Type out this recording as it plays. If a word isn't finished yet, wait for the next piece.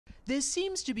There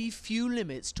seems to be few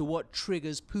limits to what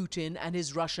triggers Putin and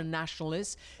his Russian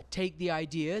nationalists take the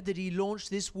idea that he launched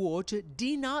this war to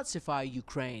denazify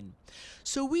Ukraine.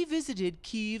 So we visited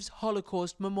Kyiv's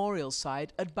Holocaust memorial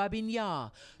site at Babyn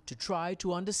Yar to try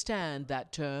to understand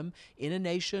that term in a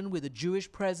nation with a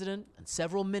Jewish president and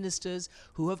several ministers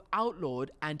who have outlawed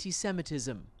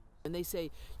anti-Semitism. And they say,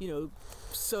 you know,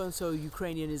 so-and-so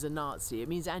Ukrainian is a Nazi. It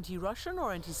means anti-Russian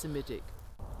or anti-Semitic?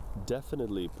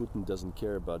 Definitely, Putin doesn't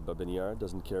care about Babyn Yar,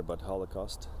 doesn't care about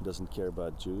Holocaust, doesn't care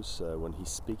about Jews when he's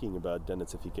speaking about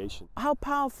denazification. How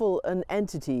powerful an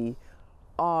entity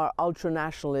are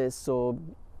ultranationalists or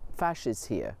fascists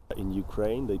here? In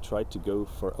Ukraine, they tried to go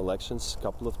for elections a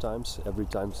couple of times, every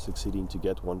time succeeding to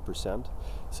get 1%.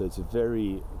 So it's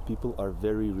people are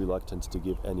very reluctant to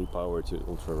give any power to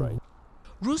ultra-right.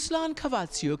 Ruslan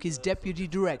Kavatsiuk is deputy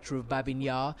director of Babyn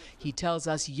Yar. He tells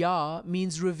us Yar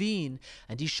means ravine,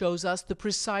 and he shows us the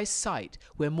precise site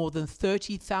where more than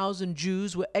 30,000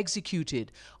 Jews were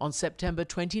executed on September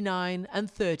 29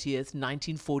 and 30th,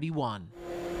 1941.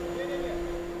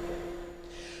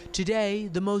 Today,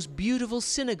 the most beautiful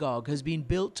synagogue has been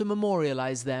built to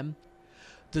memorialize them.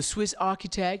 The Swiss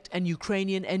architect and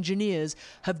Ukrainian engineers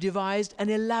have devised an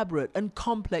elaborate and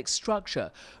complex structure,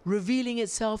 revealing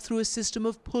itself through a system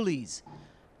of pulleys,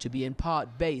 to be in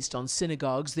part based on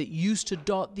synagogues that used to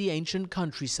dot the ancient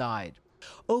countryside.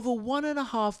 Over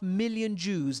 1.5 million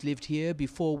Jews lived here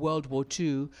before World War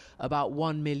II. About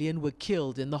 1 million were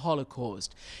killed in the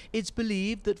Holocaust. It's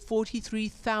believed that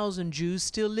 43,000 Jews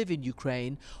still live in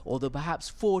Ukraine, although perhaps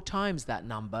 4 times that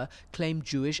number claim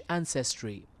Jewish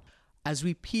ancestry. As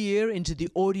we peer into the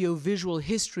audio-visual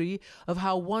history of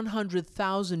how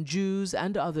 100,000 Jews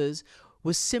and others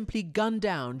were simply gunned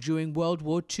down during World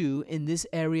War II in this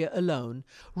area alone,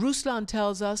 Ruslan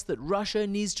tells us that Russia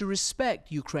needs to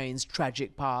respect Ukraine's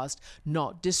tragic past,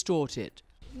 not distort it.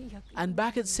 And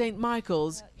back at St.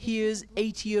 Michael's, here's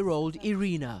 80-year-old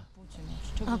Irina.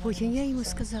 I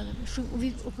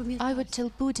would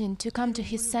tell Putin to come to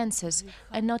his senses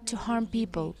and not to harm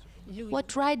people.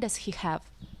 What right does he have?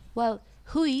 Well,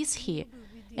 who is he?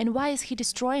 And why is he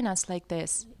destroying us like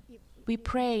this? We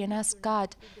pray and ask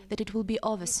God that it will be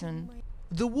over soon.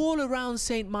 The wall around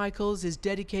St. Michael's is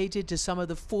dedicated to some of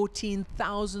the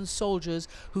 14,000 soldiers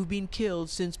who've been killed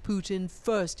since Putin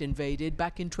first invaded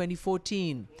back in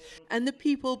 2014. And the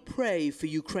people pray for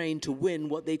Ukraine to win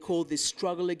what they call this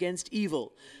struggle against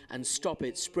evil and stop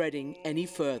it spreading any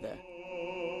further.